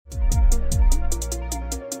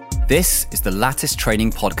This is the Lattice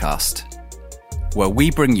Training Podcast, where we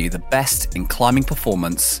bring you the best in climbing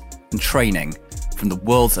performance and training from the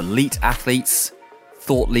world's elite athletes,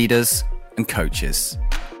 thought leaders, and coaches.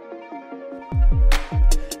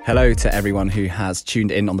 Hello to everyone who has tuned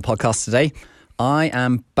in on the podcast today. I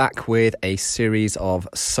am back with a series of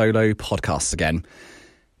solo podcasts again.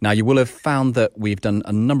 Now, you will have found that we've done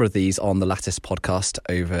a number of these on the Lattice podcast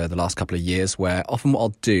over the last couple of years, where often what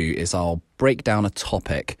I'll do is I'll break down a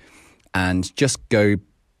topic and just go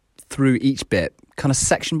through each bit, kind of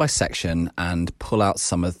section by section, and pull out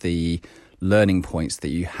some of the learning points that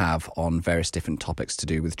you have on various different topics to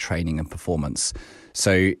do with training and performance.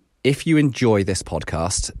 So if you enjoy this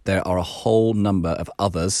podcast, there are a whole number of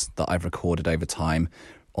others that I've recorded over time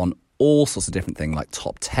on all sorts of different things like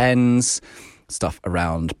top 10s, stuff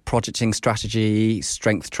around projecting strategy,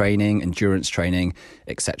 strength training, endurance training,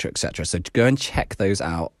 etc., etc. So go and check those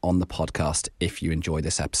out on the podcast if you enjoy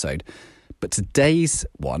this episode. But today's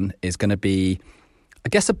one is going to be, I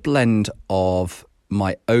guess, a blend of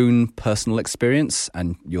my own personal experience,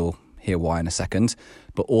 and you'll hear why in a second,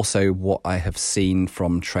 but also what I have seen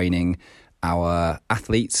from training our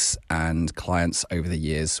athletes and clients over the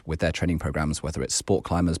years with their training programs, whether it's sport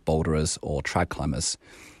climbers, boulderers, or trad climbers.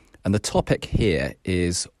 And the topic here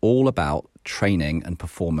is all about training and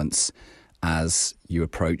performance as you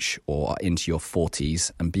approach or are into your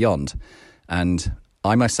 40s and beyond. And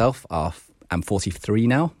I myself am 43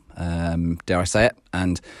 now, dare I say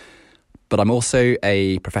it, but I'm also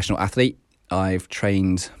a professional athlete. I've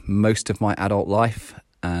trained most of my adult life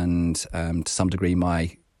and to some degree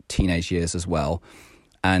my teenage years as well.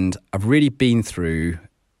 And I've really been through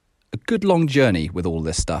a good long journey with all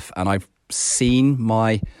this stuff, and I've seen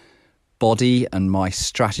my body and my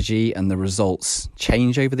strategy and the results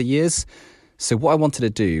change over the years. So what I wanted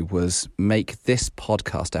to do was make this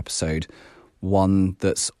podcast episode one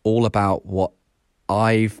that's all about what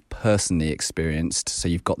I've personally experienced. So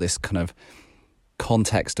you've got this kind of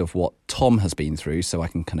context of what Tom has been through, so I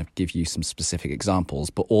can kind of give you some specific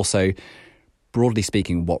examples, but also broadly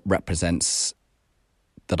speaking, what represents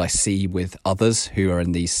that I see with others who are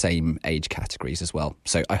in these same age categories as well.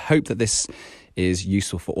 So I hope that this is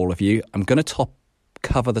useful for all of you. I'm going to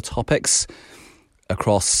cover the topics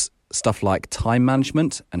across stuff like time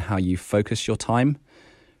management and how you focus your time,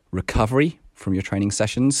 recovery from your training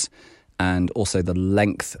sessions, and also the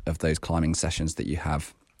length of those climbing sessions that you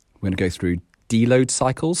have. We're going to go through deload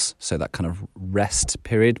cycles, so that kind of rest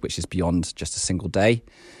period, which is beyond just a single day.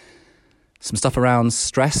 Some stuff around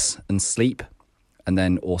stress and sleep, and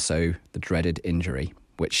then also the dreaded injury,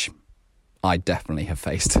 which I definitely have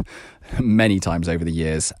faced many times over the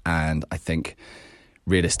years, and I think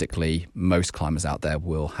realistically most climbers out there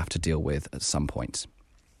will have to deal with at some point.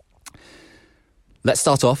 Let's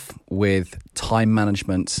start off with time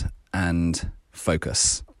management and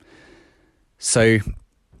focus. So,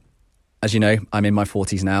 as you know, I'm in my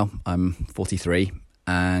 40s now. I'm 43,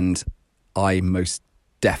 and I most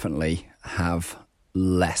definitely have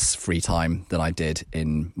less free time than I did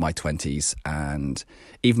in my 20s and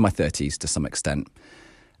even my 30s to some extent.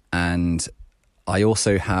 And I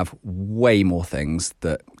also have way more things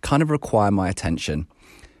that kind of require my attention,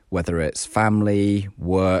 whether it's family,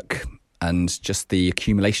 work, and just the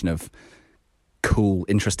accumulation of cool,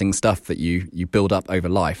 interesting stuff that you build up over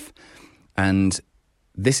life. And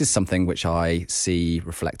this is something which I see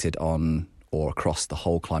reflected on or across the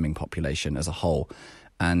whole climbing population as a whole.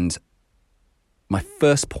 And my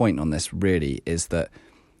first point on this really is that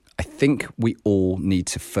I think we all need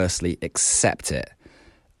to firstly accept it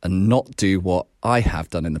and not do what I have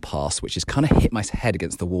done in the past, which is kind of hit my head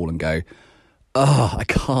against the wall and go, oh, I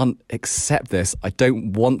can't accept this. I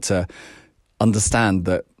don't want to understand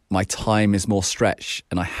that my time is more stretched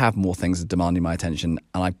and I have more things demanding my attention,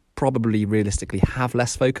 and I probably realistically have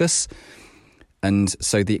less focus. And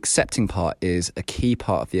so the accepting part is a key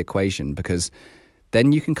part of the equation, because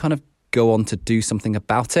then you can kind of go on to do something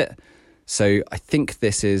about it. So I think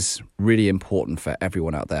this is really important for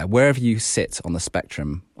everyone out there, wherever you sit on the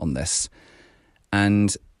spectrum on this.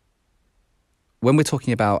 And when we're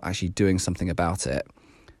talking about actually doing something about it,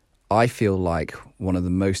 I feel like one of the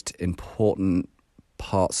most important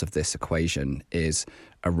parts of this equation is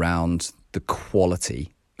around the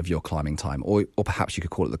quality of your climbing time, or perhaps you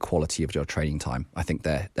could call it the quality of your training time. I think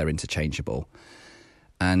they're interchangeable.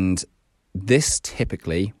 And this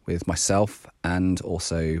typically, with myself and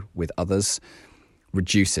also with others,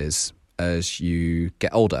 reduces as you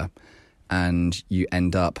get older, and you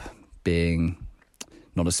end up being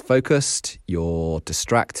not as focused, you're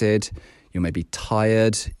distracted, you're maybe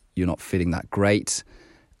tired, you're not feeling that great,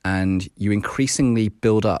 And you increasingly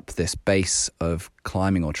build up this base of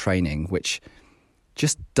climbing or training, which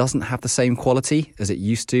just doesn't have the same quality as it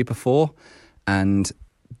used to before. And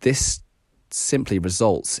this simply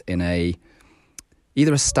results in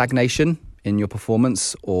either a stagnation in your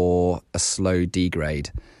performance or a slow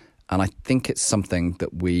degrade. And I think it's something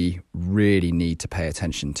that we really need to pay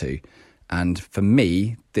attention to. And for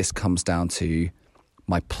me, this comes down to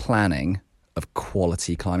my planning of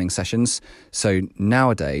quality climbing sessions. So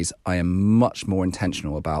nowadays, I am much more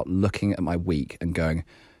intentional about looking at my week and going,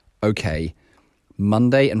 okay,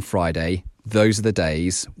 Monday and Friday, those are the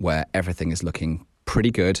days where everything is looking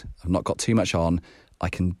pretty good. I've not got too much on. I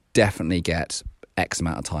can definitely get X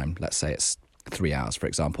amount of time. Let's say it's 3 hours, for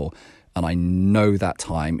example. And I know that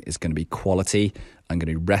time is going to be quality. I'm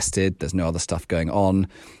going to be rested. There's no other stuff going on.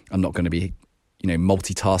 I'm not going to be,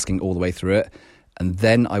 multitasking all the way through it. And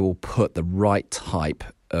then I will put the right type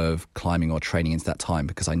of climbing or training into that time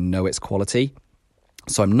because I know it's quality.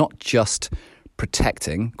 So I'm not just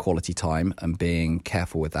protecting quality time and being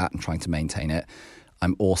careful with that and trying to maintain it.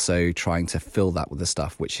 I'm also trying to fill that with the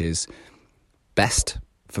stuff which is best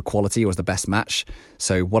for quality or is the best match.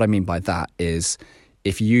 So what I mean by that is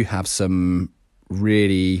if you have some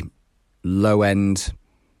really low end,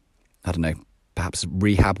 perhaps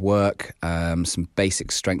rehab work, some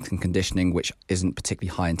basic strength and conditioning, which isn't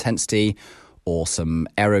particularly high intensity, or some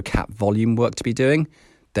aerocap volume work to be doing,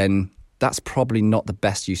 then that's probably not the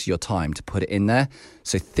best use of your time to put it in there.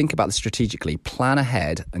 So think about this strategically, plan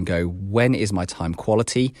ahead and go, when is my time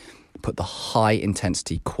quality? Put the high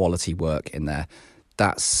intensity quality work in there.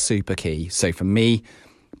 That's super key. So for me,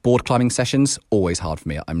 board climbing sessions, always hard for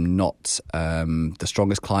me. I'm not the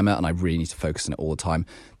strongest climber and I really need to focus on it all the time.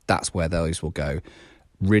 That's where those will go.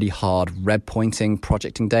 Really hard red pointing,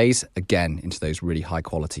 projecting days, again, into those really high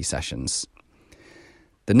quality sessions.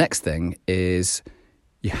 The next thing is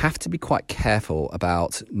you have to be quite careful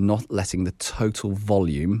about not letting the total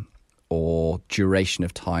volume or duration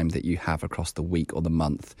of time that you have across the week or the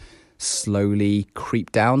month slowly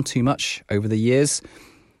creep down too much over the years.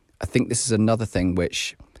 I think this is another thing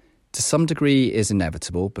which to some degree is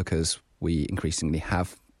inevitable because we increasingly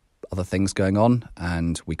have other things going on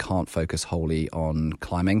and we can't focus wholly on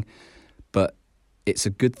climbing. But it's a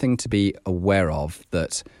good thing to be aware of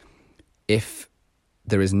that if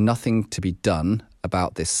there is nothing to be done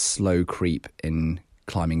about this slow creep in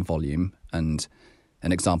climbing volume, and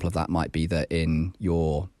an example of that might be that in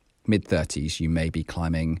your mid-30s you may be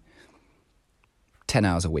climbing 10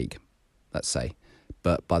 hours a week, let's say.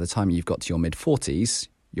 But by the time you've got to your mid-40s,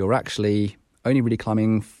 you're actually only really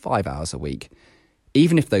climbing 5 hours a week.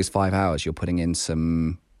 Even if those 5 hours you're putting in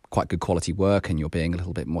some quite good quality work and you're being a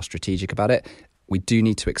little bit more strategic about it, we do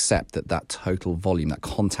need to accept that total volume, that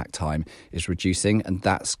contact time is reducing, and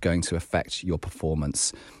that's going to affect your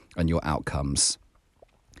performance and your outcomes.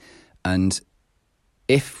 And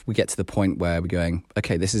if we get to the point where we're going,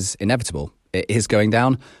 okay, this is inevitable, it is going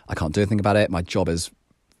down, I can't do anything about it, my job is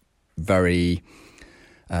very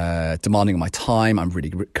demanding on my time, I'm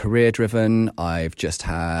really career driven, I've just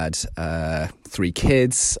had 3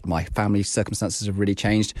 kids, my family circumstances have really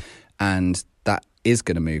changed, and that is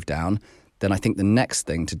going to move down, then I think the next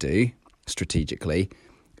thing to do strategically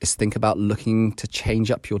is think about looking to change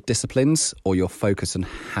up your disciplines or your focus on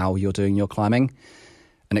how you're doing your climbing.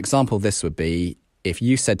 An example of this would be if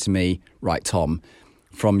you said to me, right, Tom,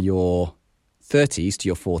 from your 30s to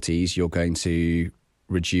your 40s, you're going to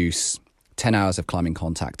reduce 10 hours of climbing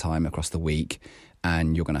contact time across the week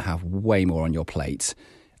and you're going to have way more on your plate.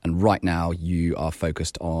 And right now you are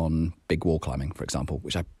focused on big wall climbing, for example,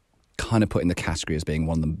 which I kind of put in the category as being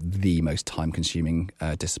one of the most time-consuming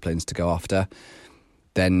disciplines to go after.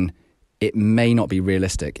 Then it may not be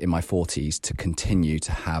realistic in my 40s to continue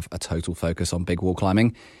to have a total focus on big wall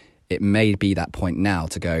climbing. It may be that point now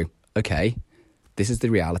to go, okay, this is the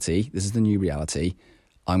reality, this is the new reality.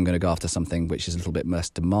 I'm going to go after something which is a little bit less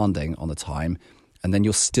demanding on the time. And then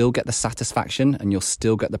you'll still get the satisfaction and you'll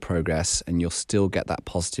still get the progress and you'll still get that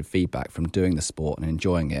positive feedback from doing the sport and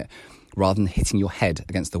enjoying it, rather than hitting your head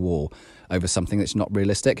against the wall over something that's not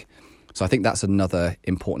realistic. So I think that's another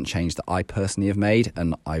important change that I personally have made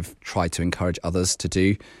and I've tried to encourage others to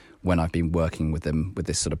do when I've been working with them with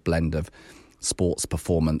this sort of blend of sports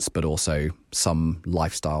performance but also some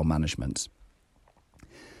lifestyle management.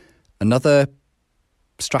 Another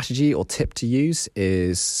strategy or tip to use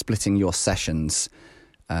is splitting your sessions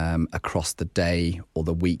across the day or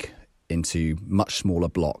the week into much smaller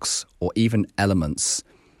blocks or even elements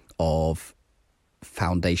of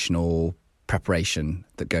foundational preparation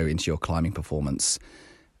that go into your climbing performance,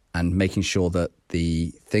 and making sure that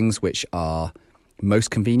the things which are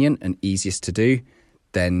most convenient and easiest to do,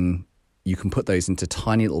 then you can put those into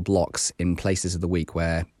tiny little blocks in places of the week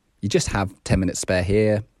where you just have 10 minutes spare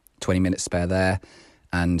here, 20 minutes spare there,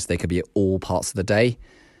 and they could be at all parts of the day.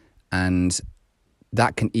 And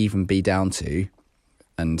that can even be down to,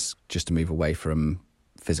 and just to move away from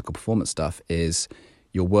physical performance stuff, is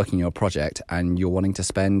you're working your project and you're wanting to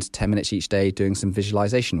spend 10 minutes each day doing some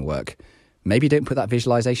visualization work. Maybe don't put that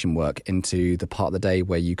visualization work into the part of the day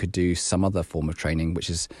where you could do some other form of training, which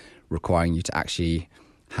is requiring you to actually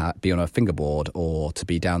be on a fingerboard or to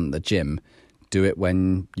be down at the gym. Do it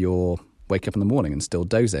when you're wake up in the morning and still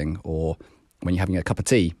dozing, or when you're having a cup of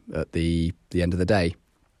tea at the end of the day,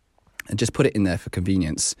 and just put it in there for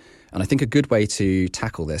convenience. And I think a good way to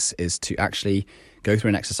tackle this is to actually go through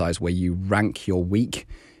an exercise where you rank your week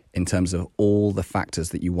in terms of all the factors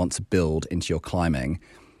that you want to build into your climbing,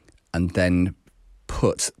 and then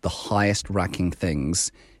put the highest ranking things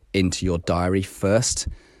into your diary first.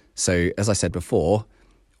 So as I said before,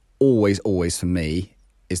 always for me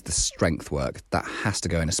is the strength work. That has to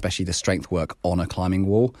go in, especially the strength work on a climbing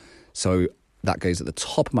wall. So that goes at the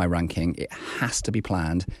top of my ranking. It has to be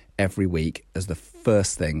planned every week as the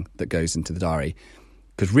first thing that goes into the diary.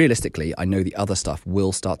 Because realistically, I know the other stuff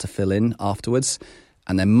will start to fill in afterwards,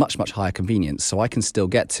 and they're much higher convenience. So I can still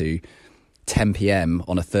get to 10 p.m.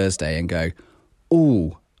 on a Thursday and go,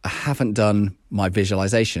 oh, I haven't done my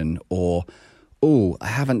visualization, or oh, I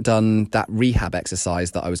haven't done that rehab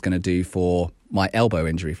exercise that I was going to do for my elbow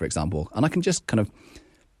injury, for example. And I can just kind of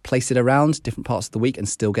place it around different parts of the week and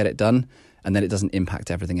still get it done. And then it doesn't impact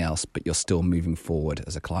everything else, but you're still moving forward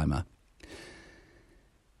as a climber.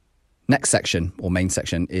 Next section, or main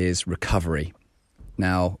section, is recovery.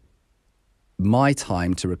 Now, my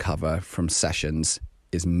time to recover from sessions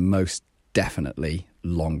is most definitely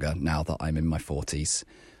longer now that I'm in my 40s.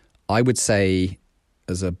 I would say,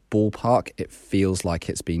 as a ballpark, it feels like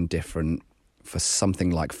it's been different for something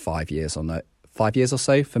like 5 years or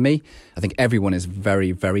so for me. I think everyone is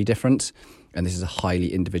very, very different, and this is a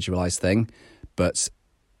highly individualized thing. But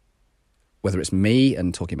whether it's me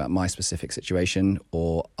and talking about my specific situation,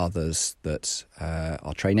 or others that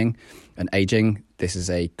are training and aging, this is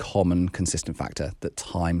a common, consistent factor that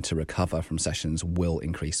time to recover from sessions will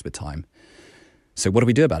increase with time. So what do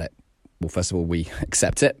we do about it? Well, first of all, we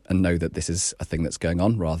accept it and know that this is a thing that's going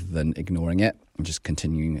on, rather than ignoring it and just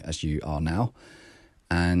continuing as you are now.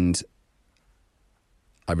 And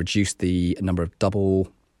I reduced the number of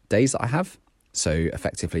double days that I have. So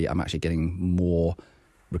effectively, I'm actually getting more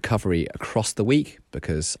recovery across the week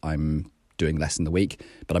because I'm doing less in the week,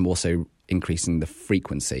 but I'm also increasing the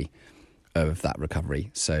frequency of that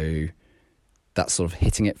recovery. So that's sort of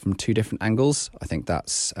hitting it from two different angles. I think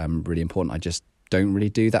that's really important. I just don't really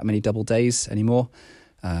do that many double days anymore.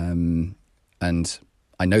 And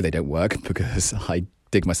I know they don't work because I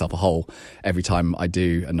dig myself a hole every time I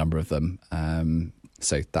do a number of them.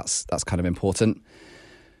 So that's kind of important.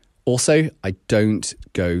 Also, I don't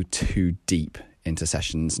go too deep into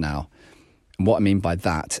sessions now. And what I mean by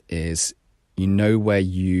that is, you know, where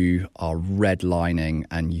you are redlining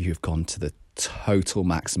and you've gone to the total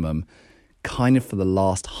maximum kind of for the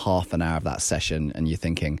last half an hour of that session, and you're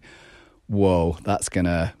thinking, whoa, that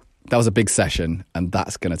was a big session and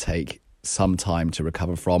that's going to take some time to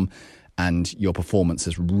recover from, and your performance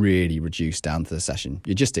has really reduced down to the session.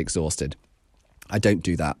 You're just exhausted. I don't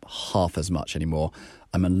do that half as much anymore.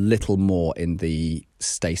 I'm a little more in the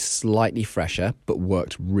stay slightly fresher but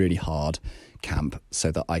worked really hard camp,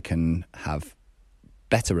 so that I can have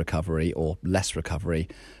better recovery or less recovery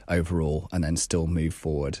overall, and then still move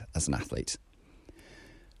forward as an athlete.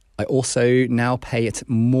 I also now pay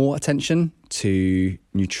more attention to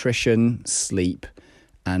nutrition, sleep,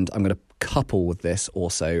 and I'm going to couple with this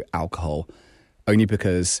also alcohol, only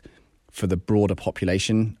because for the broader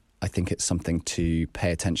population, I think it's something to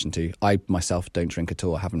pay attention to. I myself don't drink at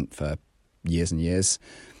all. I haven't for years and years.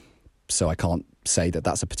 So I can't say that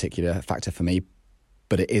that's a particular factor for me,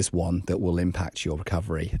 but it is one that will impact your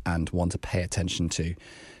recovery and one to pay attention to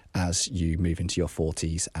as you move into your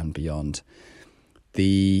 40s and beyond.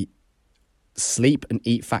 The sleep and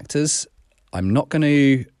eat factors, I'm not going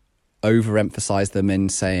to overemphasize them in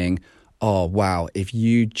saying, oh, wow, if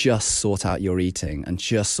you just sort out your eating and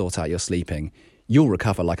just sort out your sleeping, you'll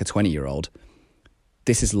recover like a 20-year-old.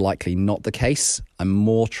 This is likely not the case. I'm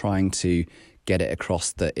more trying to get it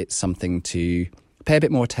across that it's something to pay a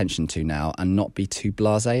bit more attention to now, and not be too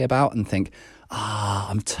blasé about and think,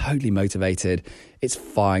 I'm totally motivated, it's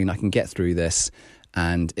fine, I can get through this,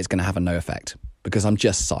 and it's going to have a no effect because I'm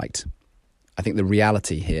just psyched. I think the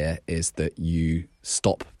reality here is that you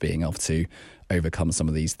stop being able to overcome some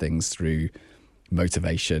of these things through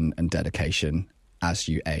motivation and dedication, as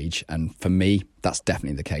you age. And for me, that's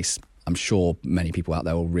definitely the case. I'm sure many people out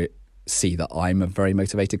there will see that I'm a very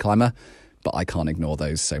motivated climber, but I can't ignore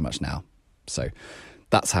those so much now. So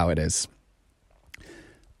that's how it is.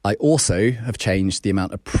 I also have changed the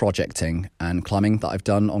amount of projecting and climbing that I've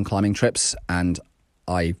done on climbing trips, and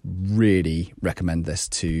I really recommend this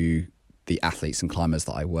to the athletes and climbers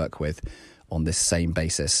that I work with on this same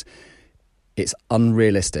basis. It's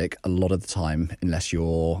unrealistic a lot of the time, unless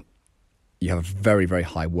you have a very, very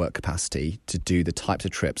high work capacity, to do the types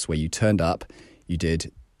of trips where you turned up, you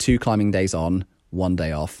did 2 climbing days on, 1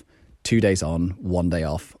 day off, 2 days on, 1 day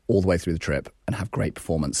off, all the way through the trip, and have great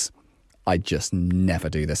performance. I just never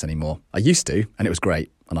do this anymore. I used to, and it was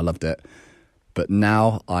great, and I loved it. But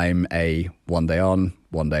now I'm a 1 day on,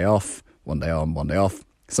 1 day off, 1 day on, 1 day off.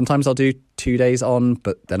 Sometimes I'll do 2 days on,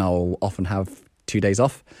 but then I'll often have 2 days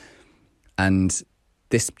off. And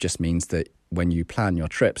this just means that when you plan your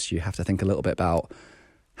trips, you have to think a little bit about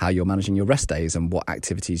how you're managing your rest days and what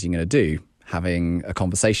activities you're going to do. Having a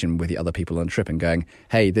conversation with the other people on the trip and going,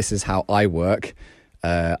 hey, this is how I work.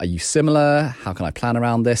 Are you similar? How can I plan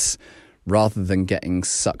around this? Rather than getting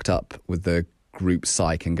sucked up with the group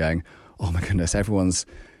psych and going, oh my goodness, everyone's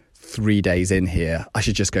 3 days in here. I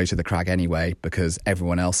should just go to the crag anyway because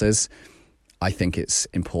everyone else is. I think it's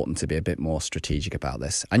important to be a bit more strategic about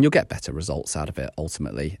this, and you'll get better results out of it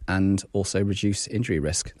ultimately, and also reduce injury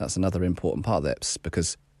risk. That's another important part of this,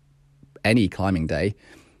 because any climbing day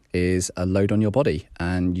is a load on your body,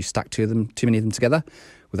 and you stack too many of them together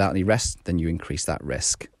without any rest, then you increase that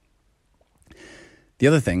risk. The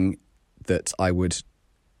other thing that I would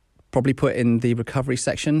probably put in the recovery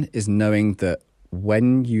section is knowing that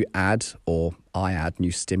when you add, or I add,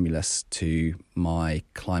 new stimulus to my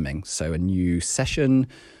climbing, so a new session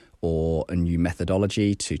or a new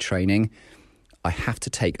methodology to training, I have to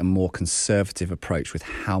take a more conservative approach with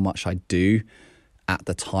how much I do at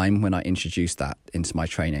the time when I introduce that into my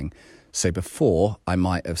training. So before, I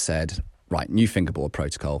might have said, right, new fingerboard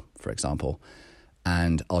protocol, for example,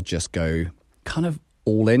 and I'll just go kind of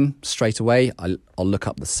all in straight away. I'll look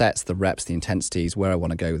up the sets, the reps, the intensities, where I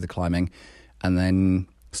want to go with the climbing, and then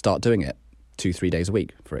start doing it 2-3 days a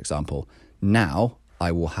week, for example. Now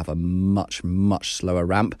I will have a much, much slower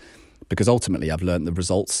ramp, because ultimately I've learned the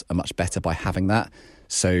results are much better by having that.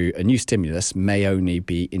 So a new stimulus may only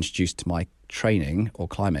be introduced to my training or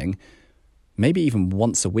climbing maybe even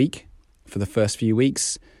once a week for the first few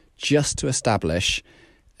weeks, just to establish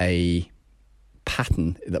a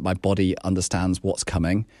pattern that my body understands what's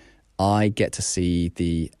coming. I get to see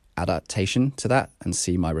the adaptation to that and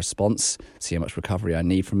see my response, see how much recovery I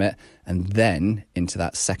need from it, and then into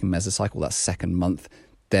that second mesocycle, that second month,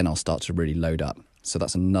 then I'll start to really load up. So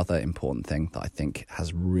that's another important thing that I think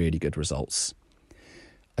has really good results.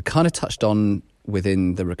 I kind of touched on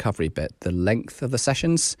within the recovery bit the length of the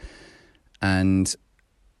sessions, and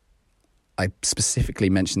I specifically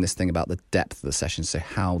mentioned this thing about the depth of the sessions, so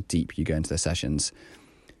how deep you go into the sessions.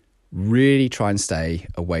 Really try and stay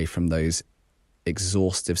away from those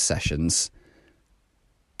exhaustive sessions,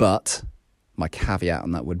 but my caveat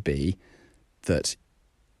on that would be that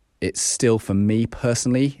it's still, for me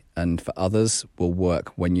personally and for others, will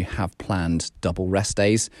work when you have planned double rest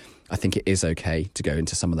days. I think it is okay to go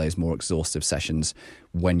into some of those more exhaustive sessions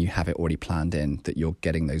when you have it already planned in, that you're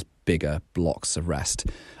getting those bigger blocks of rest.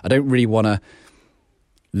 I don't really want to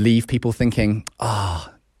leave people thinking, I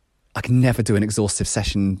can never do an exhaustive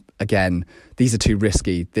session again. These are too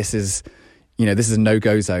risky. This is a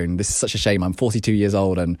no-go zone. This is such a shame. I'm 42 years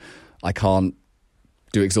old and I can't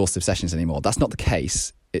do exhaustive sessions anymore. That's not the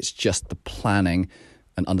case. It's just the planning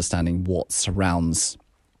and understanding what surrounds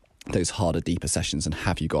those harder, deeper sessions, and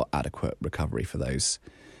have you got adequate recovery for those.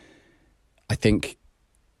 I think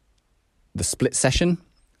the split session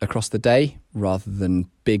across the day rather than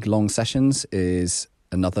big, long sessions is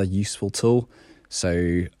another useful tool.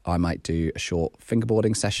 So I might do a short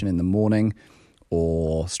fingerboarding session in the morning,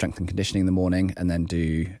 or strength and conditioning in the morning, and then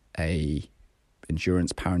do a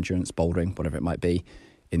endurance, para-endurance, bouldering, whatever it might be,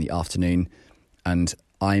 in the afternoon. And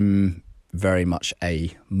I'm very much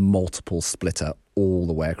a multiple splitter all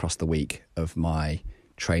the way across the week of my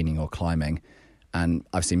training or climbing. And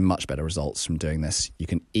I've seen much better results from doing this. You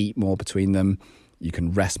can eat more between them. You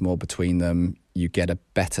can rest more between them. You get a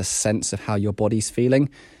better sense of how your body's feeling.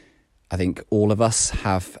 I think all of us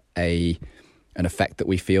have an effect that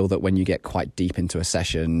we feel that when you get quite deep into a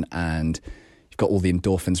session and you've got all the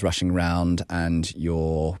endorphins rushing around and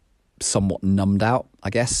you're somewhat numbed out, I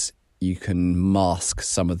guess, you can mask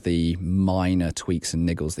some of the minor tweaks and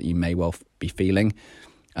niggles that you may well be feeling.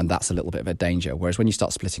 And that's a little bit of a danger. Whereas when you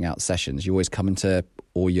start splitting out sessions, you always come into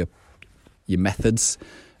all your methods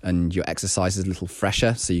and your exercise is a little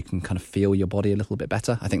fresher, so you can kind of feel your body a little bit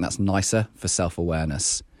better. I think that's nicer for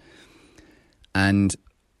self-awareness. And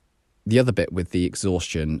the other bit with the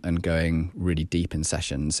exhaustion and going really deep in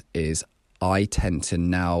sessions is I tend to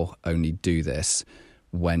now only do this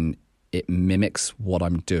when it mimics what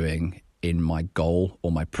I'm doing in my goal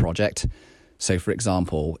or my project. So for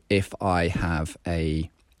example, if I have a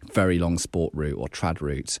very long sport route or trad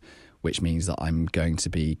route, which means that I'm going to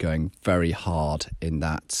be going very hard in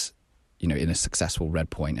that, in a successful red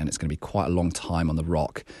point, and it's going to be quite a long time on the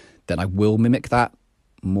rock, then I will mimic that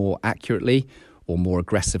more accurately or more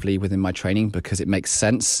aggressively within my training because it makes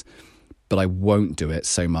sense, but I won't do it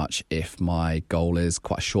so much if my goal is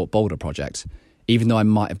quite a short boulder project. Even though I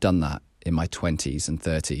might have done that in my 20s and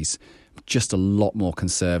 30s, just a lot more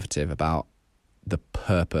conservative about the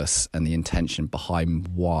purpose and the intention behind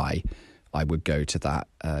why I would go to that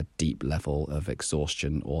deep level of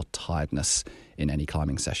exhaustion or tiredness in any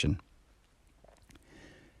climbing session.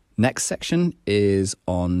 Next section is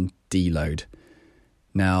on deload.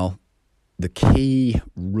 Now, the key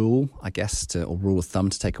rule, I guess, or rule of thumb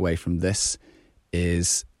to take away from this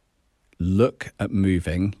is look at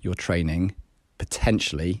moving your training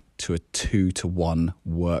potentially to a 2-to-1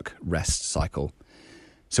 work-rest cycle.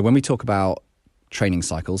 So when we talk about training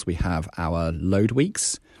cycles, we have our load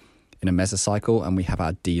weeks in a mesocycle and we have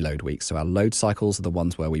our deload weeks. So our load cycles are the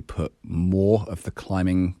ones where we put more of the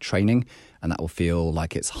climbing training, and that will feel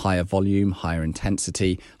like it's higher volume, higher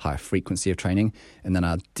intensity, higher frequency of training. And then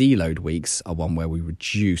our deload weeks are one where we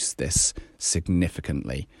reduce this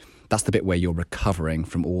significantly. That's the bit where you're recovering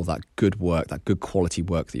from all that good work, that good quality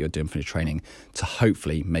work that you're doing for your training to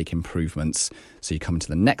hopefully make improvements. So you come into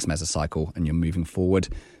the next mesocycle and you're moving forward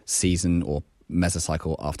season or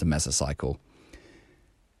mesocycle after mesocycle.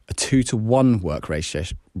 A 2-to-1 work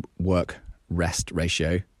rest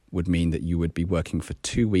ratio would mean that you would be working for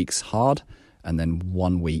 2 weeks hard and then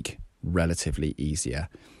 1 week relatively easier.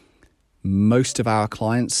 Most of our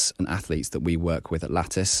clients and athletes that we work with at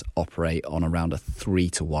Lattice operate on around a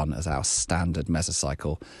 3-to-1 as our standard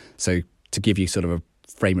mesocycle. So to give you sort of a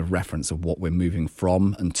frame of reference of what we're moving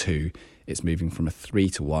from and to, it's moving from a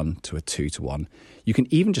 3-to-1 to a 2-to-1. You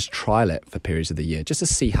can even just trial it for periods of the year just to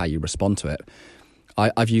see how you respond to it.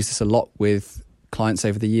 I've used this a lot with clients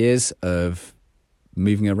over the years of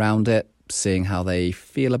moving around it, seeing how they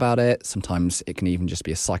feel about it. Sometimes it can even just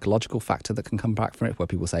be a psychological factor that can come back from it, where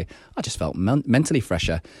people say, I just felt mentally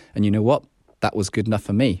fresher. And you know what? That was good enough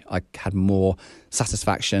for me. I had more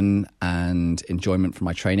satisfaction and enjoyment from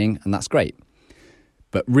my training, and that's great.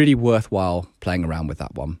 But really worthwhile playing around with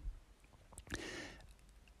that one.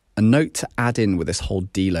 A note to add in with this whole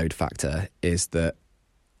deload factor is that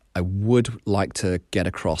I would like to get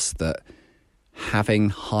across that having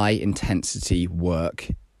high intensity work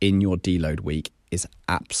in your deload week is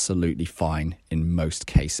absolutely fine in most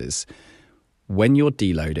cases. When you're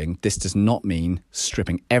deloading, this does not mean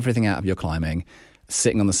stripping everything out of your climbing,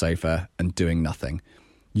 sitting on the sofa and doing nothing.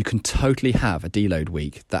 You can totally have a deload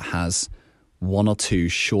week that has 1 or 2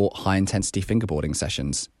 short high intensity fingerboarding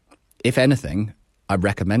sessions. If anything, I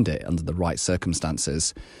recommend it under the right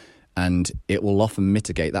circumstances. And it will often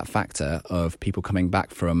mitigate that factor of people coming back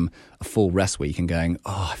from a full rest week and going,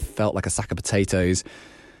 I felt like a sack of potatoes.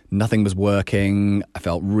 Nothing was working. I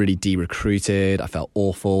felt really de-recruited. I felt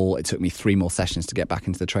awful. It took me 3 more sessions to get back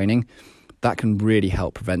into the training. That can really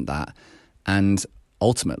help prevent that. And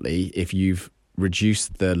ultimately, if you've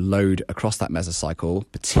reduced the load across that mesocycle,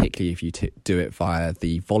 particularly if you do it via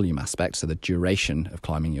the volume aspect, so the duration of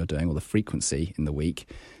climbing you're doing or the frequency in the week,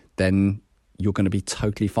 then you're going to be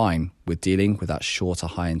totally fine with dealing with that shorter,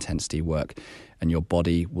 high-intensity work, and your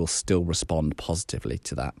body will still respond positively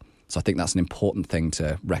to that. So I think that's an important thing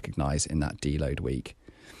to recognise in that deload week.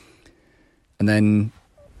 And then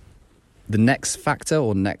the next factor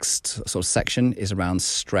or next sort of section is around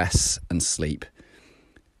stress and sleep.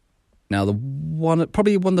 Now,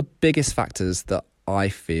 probably one of the biggest factors that I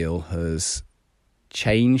feel has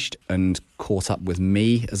changed and caught up with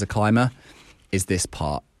me as a climber is this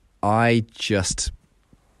part. I just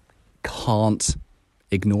can't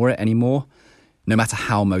ignore it anymore, no matter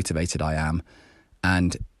how motivated I am.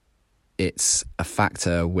 And it's a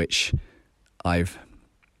factor which I've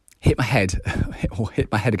hit my head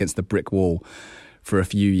against the brick wall for a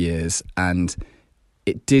few years. And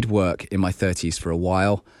it did work in my 30s for a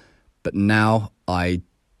while, but now I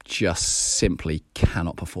just simply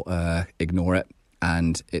cannot ignore it.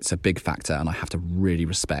 And it's a big factor, and I have to really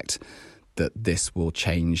respect that this will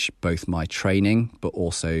change both my training but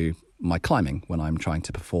also my climbing when I'm trying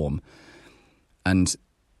to perform. And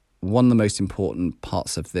one of the most important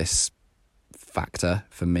parts of this factor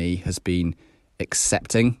for me has been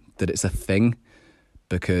accepting that it's a thing,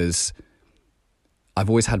 because I've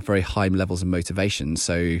always had very high levels of motivation.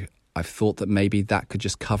 So I've thought that maybe that could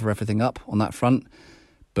just cover everything up on that front.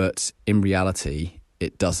 But in reality,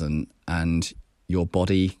 it doesn't. And your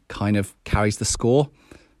body kind of carries the score.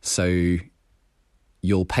 So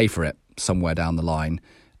you'll pay for it somewhere down the line,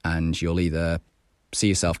 and you'll either see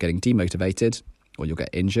yourself getting demotivated, or you'll get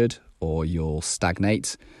injured, or you'll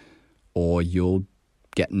stagnate, or you'll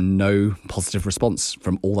get no positive response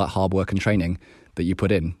from all that hard work and training that you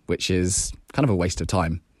put in, which is kind of a waste of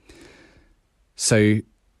time. So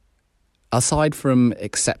aside from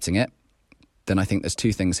accepting it, then I think there's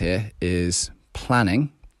two things here, is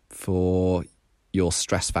planning for your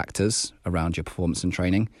stress factors around your performance and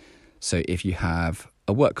training. So if you have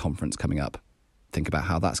a work conference coming up, think about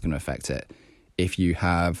how that's going to affect it. If you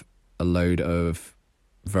have a load of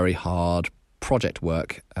very hard project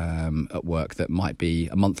work at work that might be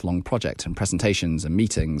a month-long project, and presentations and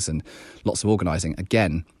meetings and lots of organising,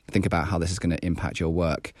 again, think about how this is going to impact your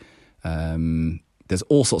work. There's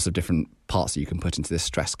all sorts of different parts that you can put into this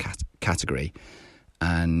stress category.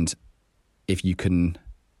 And if you can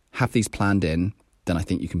have these planned in, then I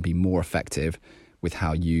think you can be more effective with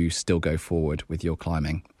how you still go forward with your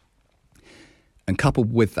climbing. And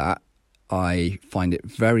coupled with that, I find it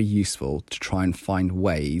very useful to try and find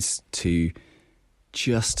ways to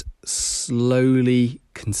just slowly,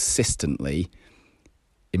 consistently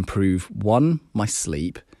improve, one, my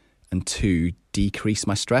sleep, and two, decrease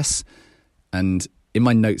my stress. And in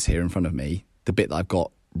my notes here in front of me, the bit that I've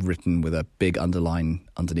got written with a big underline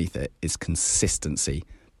underneath it is consistency.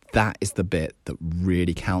 That is the bit that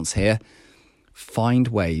really counts here. Find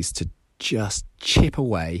ways to just chip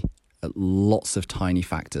away at lots of tiny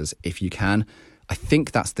factors if you can. I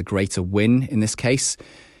think that's the greater win in this case.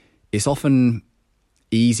 It's often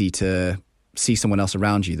easy to see someone else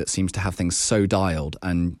around you that seems to have things so dialed,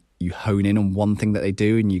 and you hone in on one thing that they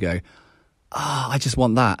do and you go, I just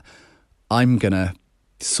want that. I'm going to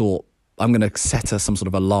set some sort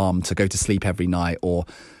of alarm to go to sleep every night, or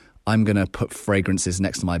I'm going to put fragrances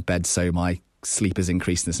next to my bed so my sleep is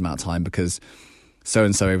increased in this amount of time because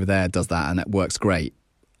so-and-so over there does that and it works great.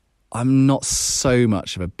 I'm not so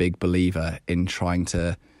much of a big believer in trying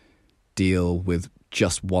to deal with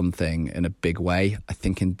just one thing in a big way. I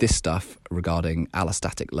think in this stuff regarding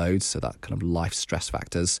allostatic loads, so that kind of life stress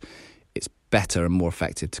factors, it's better and more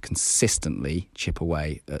effective to consistently chip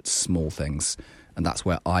away at small things. And that's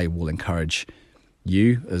where I will encourage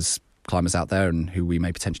you as climbers out there and who we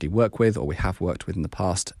may potentially work with or we have worked with in the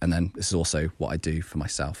past. And then this is also what I do for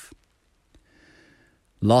myself.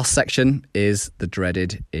 Last section is the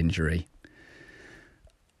dreaded injury.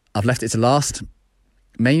 I've left it to last,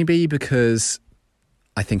 maybe because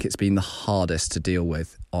I think it's been the hardest to deal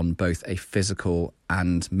with on both a physical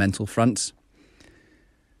and mental front.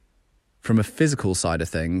 From a physical side of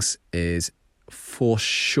things is for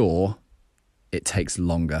sure it takes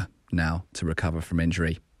longer now to recover from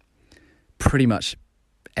injury. Pretty much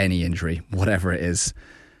any injury, whatever it is.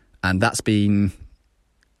 And that's been,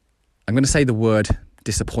 I'm going to say the word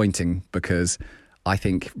disappointing, because I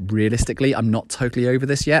think realistically I'm not totally over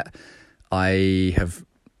this yet. I have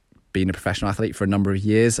been a professional athlete for a number of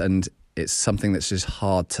years, and it's something that's just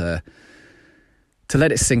hard to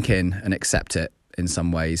let it sink in and accept it in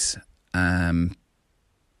some ways.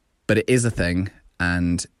 But it is a thing,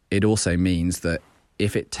 and it also means that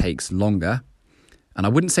if it takes longer, and I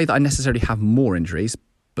wouldn't say that I necessarily have more injuries,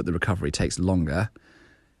 but the recovery takes longer,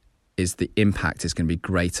 is the impact is going to be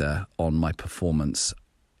greater on my performance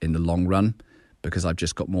in the long run, because I've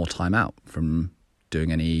just got more time out from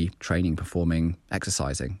doing any training, performing,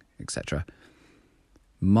 exercising, etc.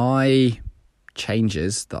 My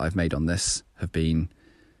changes that I've made on this have been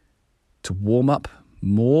to warm up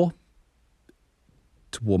more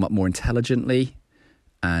intelligently,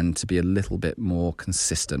 and to be a little bit more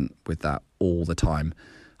consistent with that all the time.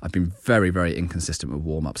 I've been very, very inconsistent with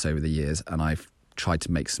warm-ups over the years, and I've tried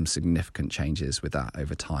to make some significant changes with that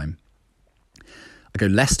over time. I go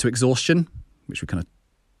less to exhaustion, which we kind of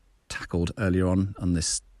tackled earlier on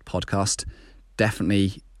this podcast.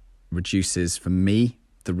 Definitely reduces, for me,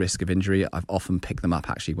 the risk of injury. I've often picked them up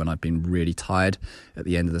actually when I've been really tired at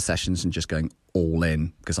the end of the sessions and just going all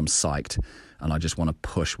in because I'm psyched and I just want to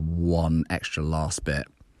push one extra last bit.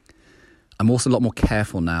 I'm also a lot more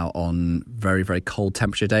careful now on very, very cold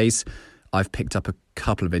temperature days. I've picked up a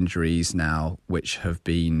couple of injuries now which have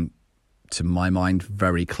been, to my mind,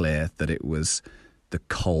 very clear that it was the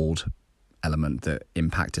cold element that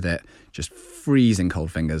impacted it. Just freezing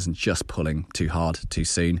cold fingers and just pulling too hard too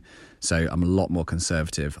soon. So I'm a lot more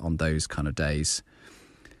conservative on those kind of days.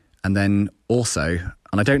 And then also,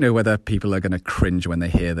 And I don't know whether people are going to cringe when they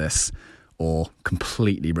hear this or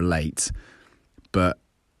completely relate, but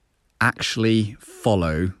actually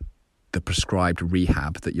follow the prescribed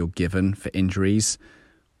rehab that you're given for injuries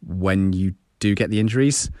when you do get the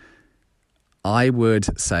injuries. I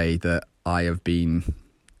would say that I have been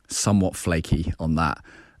somewhat flaky on that,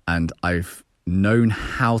 and I've known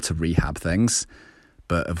how to rehab things,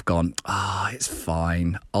 but have gone, it's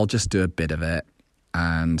fine. I'll just do a bit of it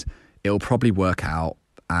and it'll probably work out,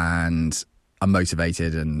 and I'm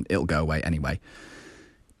motivated and it'll go away anyway.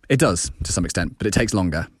 It does to some extent, but it takes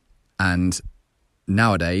longer. And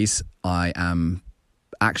nowadays I am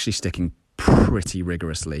actually sticking pretty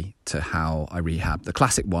rigorously to how I rehab. The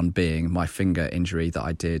classic one being my finger injury that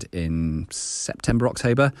I did in September,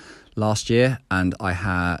 October last year. And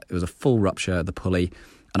it was a full rupture of the pulley,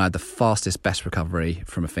 and I had the fastest, best recovery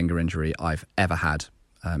from a finger injury I've ever had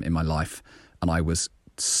in my life. And I was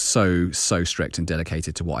so strict and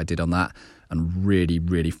dedicated to what I did on that, and really,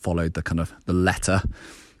 really followed the letter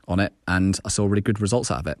on it. And I saw really good results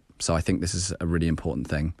out of it. So I think this is a really important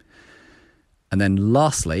thing. And then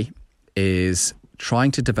lastly is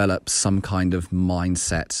trying to develop some kind of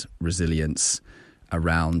mindset resilience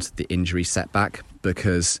around the injury setback,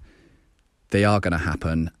 because they are going to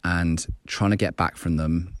happen, and trying to get back from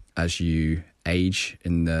them as you age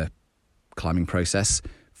in the climbing process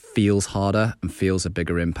feels harder and feels a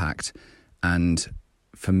bigger impact. And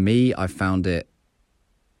for me, I found it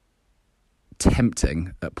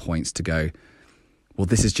tempting at points to go, well,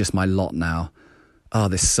 this is just my lot now. Oh,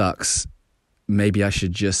 this sucks. Maybe I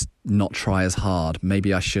should just not try as hard.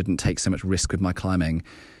 Maybe I shouldn't take so much risk with my climbing.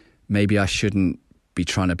 Maybe I shouldn't be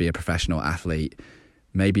trying to be a professional athlete.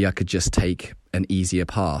 Maybe I could just take an easier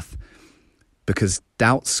path. Because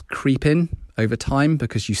doubts creep in over time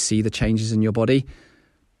because you see the changes in your body.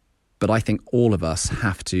 But I think all of us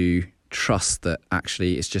have to trust that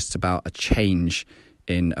actually it's just about a change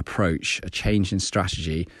in approach, a change in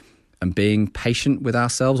strategy, and being patient with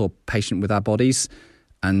ourselves or patient with our bodies,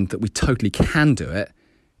 and that we totally can do it.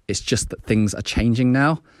 It's just that things are changing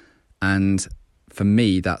now. And for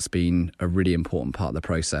me, that's been a really important part of the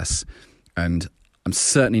process. And I'm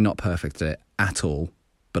certainly not perfect at it at all,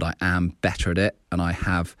 but I am better at it. And I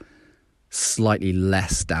have slightly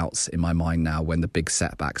less doubts in my mind now when the big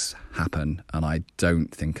setbacks happen. And I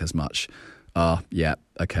don't think as much, yeah,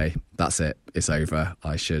 okay, that's it. It's over.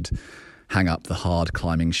 I should hang up the hard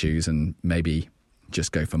climbing shoes and maybe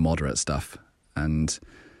just go for moderate stuff. And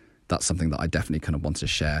that's something that I definitely kind of want to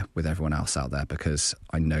share with everyone else out there, because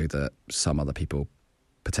I know that some other people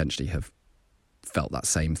potentially have felt that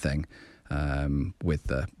same thing with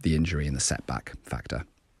the injury and the setback factor.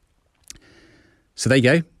 So there you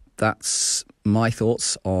go. That's my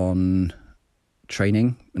thoughts on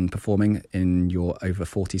training and performing in your over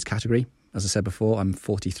 40s category. As I said before, I'm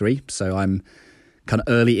 43, so I'm kind of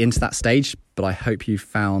early into that stage, but I hope you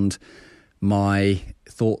found my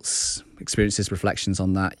thoughts, experiences, reflections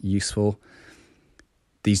on that useful.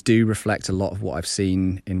 These do reflect a lot of what I've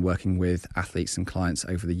seen in working with athletes and clients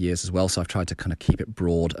over the years as well. So I've tried to kind of keep it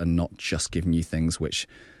broad and not just giving you things which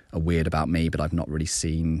are weird about me, but I've not really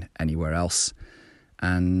seen anywhere else.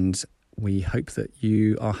 And we hope that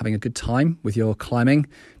you are having a good time with your climbing,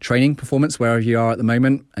 training, performance, wherever you are at the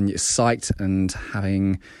moment, and you're psyched and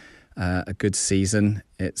having a good season.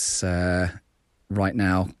 It's right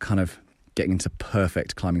now kind of getting into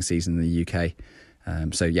perfect climbing season in the UK.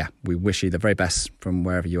 So yeah, we wish you the very best from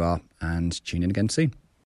wherever you are, and tune in again soon.